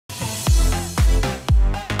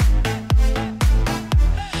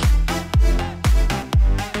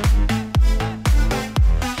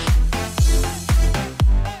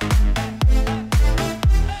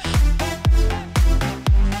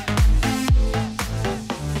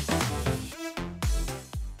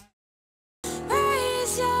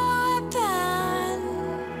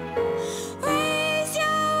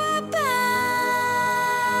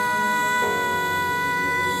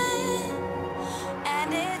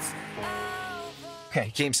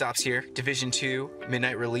Okay, Gamestop's here. Division 2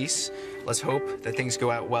 midnight release. Let's hope that things go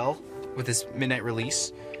out well with this midnight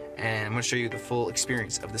release. And I'm gonna show you the full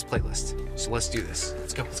experience of this playlist. So let's do this.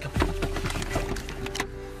 Let's go, let's go.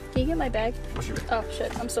 Can you get my bag? What's your bag? Oh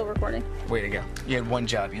shit, I'm still recording. Way to go. You had one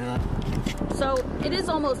job, you know that? So it is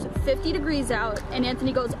almost 50 degrees out and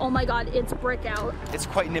Anthony goes, oh my god, it's brick out. It's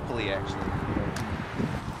quite nipply actually.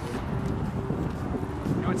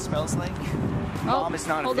 You know what it smells like? Mom is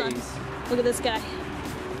not a phase. On. Look at this guy.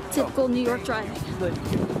 Typical New York driving.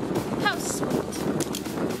 How sweet.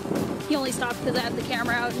 He only stopped because I have the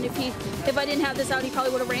camera out, and if I didn't have this out, he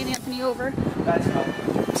probably would have ran Anthony over. That's how.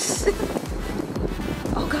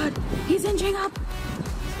 Oh god, he's inching up.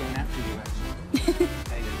 He's going after you, actually.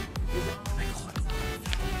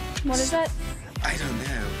 What is that? I don't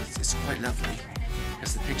know. It's quite lovely.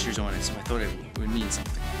 Has the pictures on it, so I thought it would mean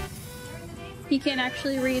something. He can't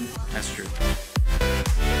actually read. That's true.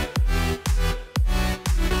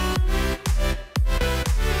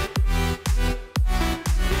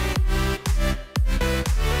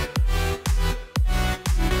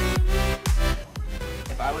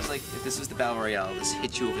 If this was the Battle Royale, I'll just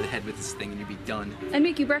hit you over the head with this thing and you'd be done. I'd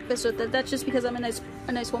make you breakfast with it. That's just because I'm a nice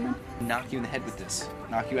woman. Knock you in the head with this.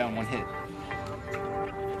 Knock you out in one hit.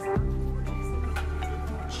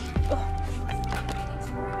 Oh.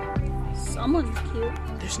 Someone's cute.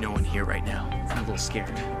 There's no one here right now. I'm a little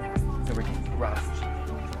scared. So we're getting rough.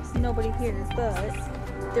 Nobody here, but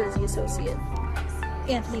there's the associate.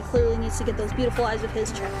 Anthony clearly needs to get those beautiful eyes of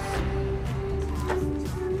his checked.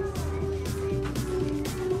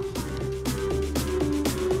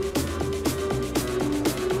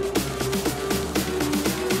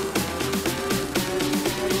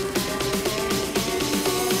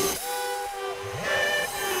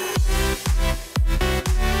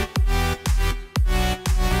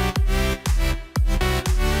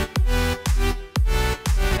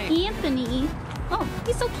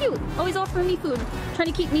 He's so cute. Always offering me food.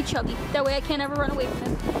 Trying to keep me chubby. That way I can't ever run away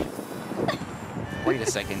from him. Wait a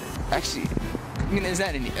second. Actually, I mean, is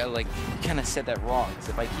that like, you kind of said that wrong. Because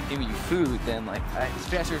if I keep giving you food, then like, it's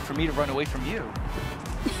faster for me to run away from you.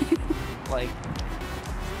 Like,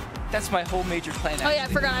 that's my whole major plan. Oh yeah, I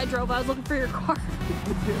forgot I drove. I was looking for your car.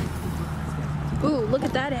 Ooh, look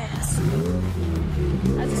at that ass.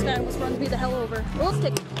 As this guy almost runs me the hell over. Well, let's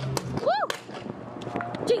take it. Woo!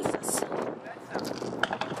 Jesus.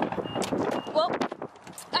 Well,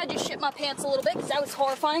 I just shit my pants a little bit because that was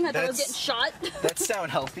horrifying. I thought I was getting shot. That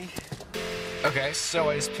sound healthy. Okay, so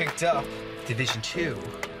I just picked up Division 2.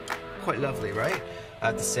 Quite lovely, right? I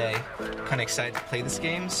have to say, kind of excited to play this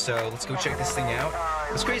game, so let's go check this thing out.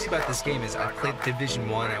 What's crazy about this game is I played Division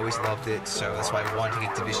 1, I always loved it, so that's why I wanted to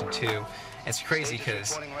get Division 2. And it's crazy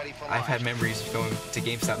because I've had memories of going to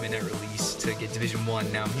Gamestop Midnight Release to get Division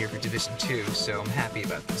 1, now I'm here for Division 2, so I'm happy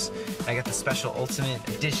about this. And I got the special Ultimate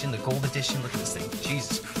Edition, the Gold Edition, look at this thing,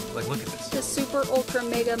 Jesus, like look at this. The super ultra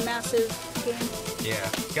mega massive game. Yeah,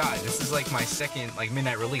 God, this is like my second like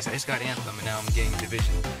Midnight Release. I just got Anthem and now I'm getting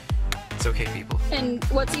Division. It's okay, people. And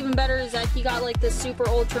what's even better is that he got like the super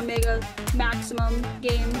ultra mega maximum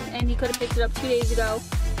game and he could have picked it up 2 days ago.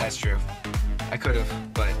 That's true. I could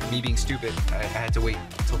have, but me being stupid, I had to wait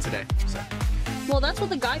until today, so. Well, that's what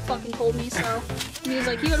the guy fucking told me, so. He was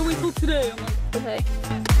like, you gotta wait till today. I'm like, okay.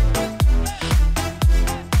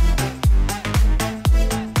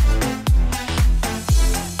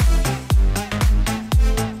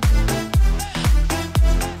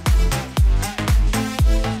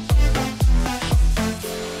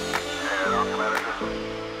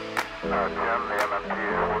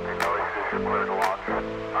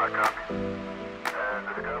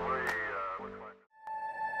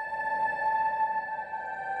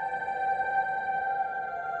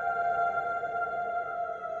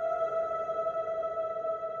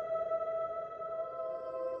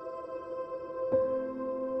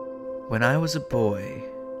 When I was a boy,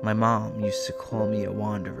 my mom used to call me a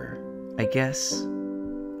wanderer. I guess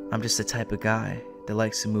I'm just the type of guy that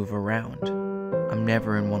likes to move around. I'm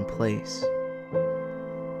never in one place.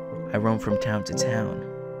 I roam from town to town.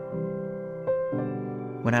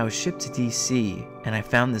 When I was shipped to DC and I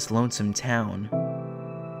found this lonesome town,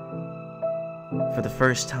 for the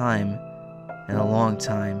first time in a long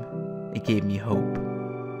time, it gave me hope.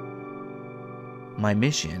 My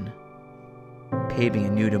mission: paving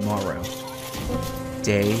a new tomorrow,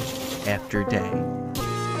 day after day.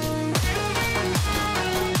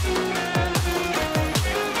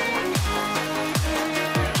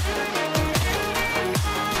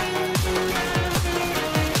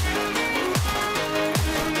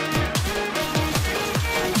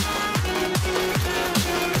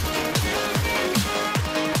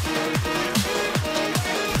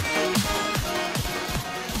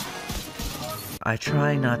 I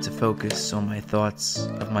try not to focus on my thoughts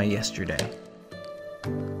of my yesterday.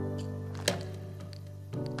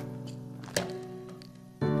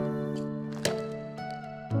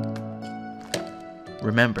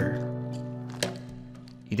 Remember,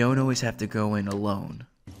 you don't always have to go in alone.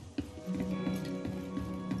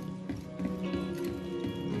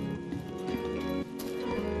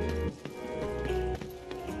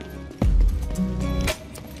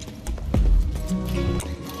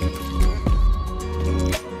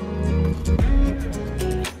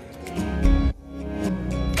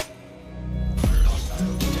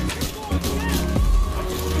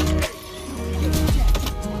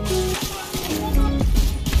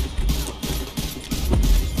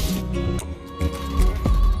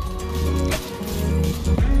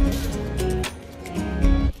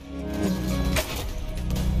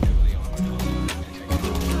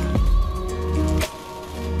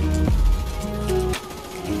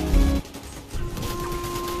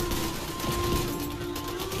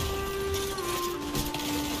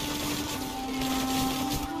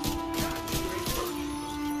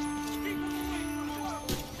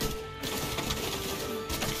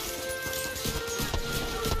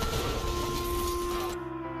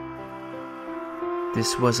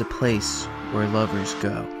 This was a place where lovers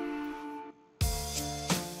go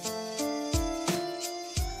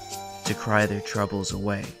to cry their troubles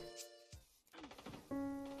away.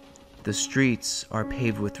 The streets are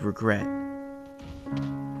paved with regret.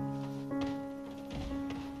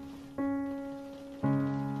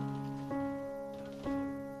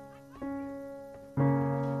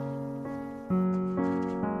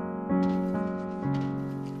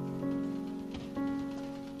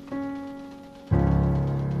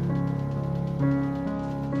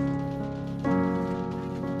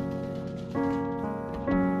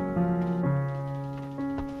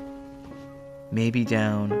 Maybe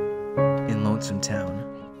down in Lonesome Town,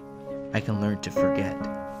 I can learn to forget.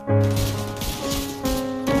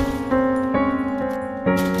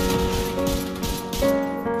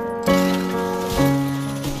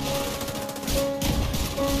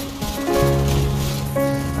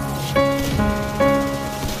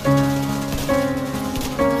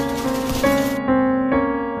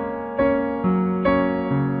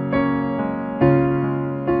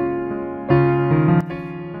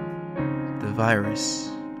 The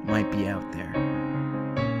virus might be out there,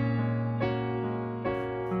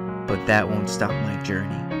 but that won't stop my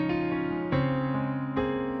journey.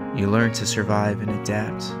 You learn to survive and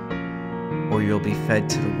adapt, or you'll be fed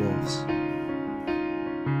to the wolves.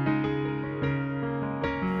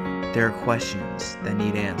 There are questions that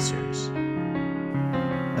need answers.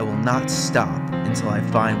 I will not stop until I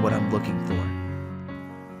find what I'm looking for.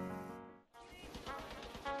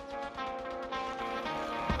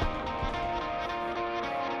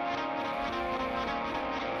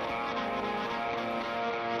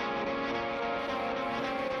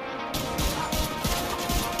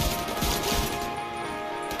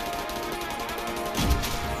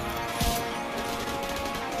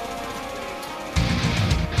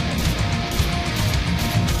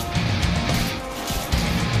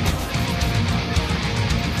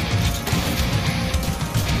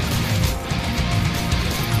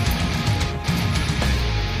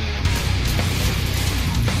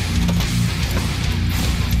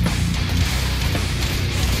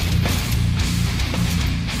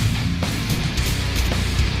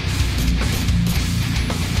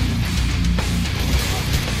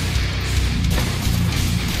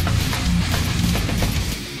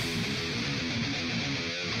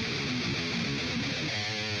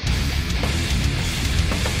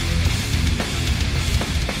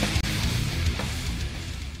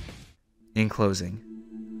 In closing,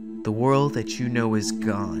 the world that you know is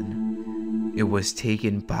gone. It was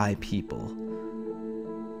taken by people.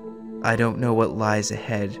 I don't know what lies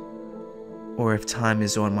ahead, or if time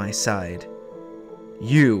is on my side.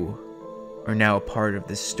 You are now a part of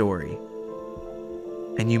this story,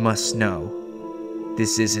 and you must know,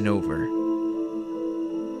 this isn't over.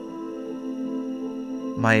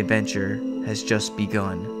 My adventure has just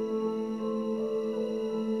begun.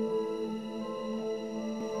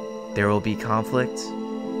 There will be conflict,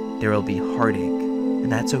 there will be heartache, and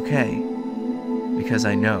that's okay, because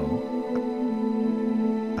I know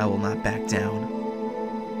I will not back down.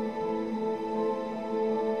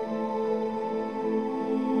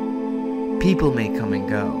 People may come and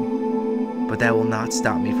go, but that will not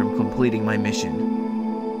stop me from completing my mission.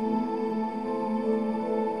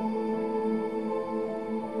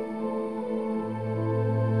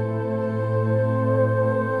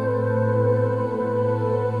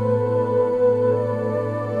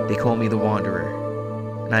 They call me the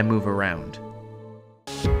Wanderer, and I move around.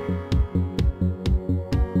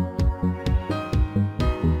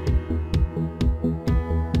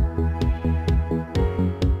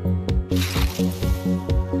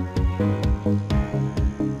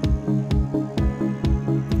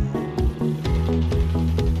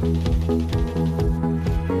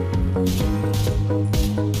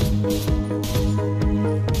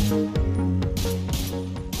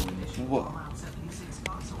 Whoa.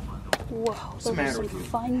 Whoa, What's the those are matter some with you?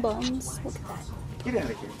 fine buns. Look at that. Get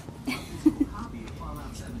out of here.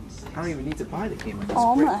 I don't even need to buy the camera. It's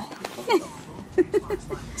Oh great. my.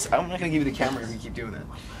 So I'm not gonna give you the camera if you keep doing that.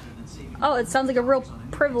 Oh, it sounds like a real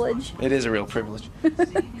privilege. It is a real privilege.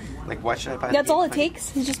 Like, why should I buy the That's all it camera?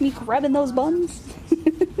 takes is just me grabbing those buns.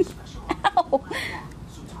 Ow.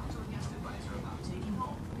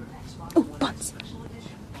 Oh, buns.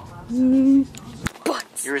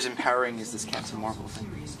 Buns. You're as empowering as this Captain Marvel thing.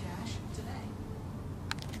 Is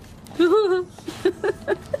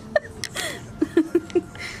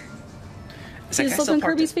that See guy this look still on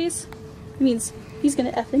parked Kirby's it? face? It means he's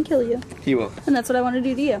gonna effing kill you. He will. And that's what I want to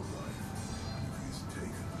do to you.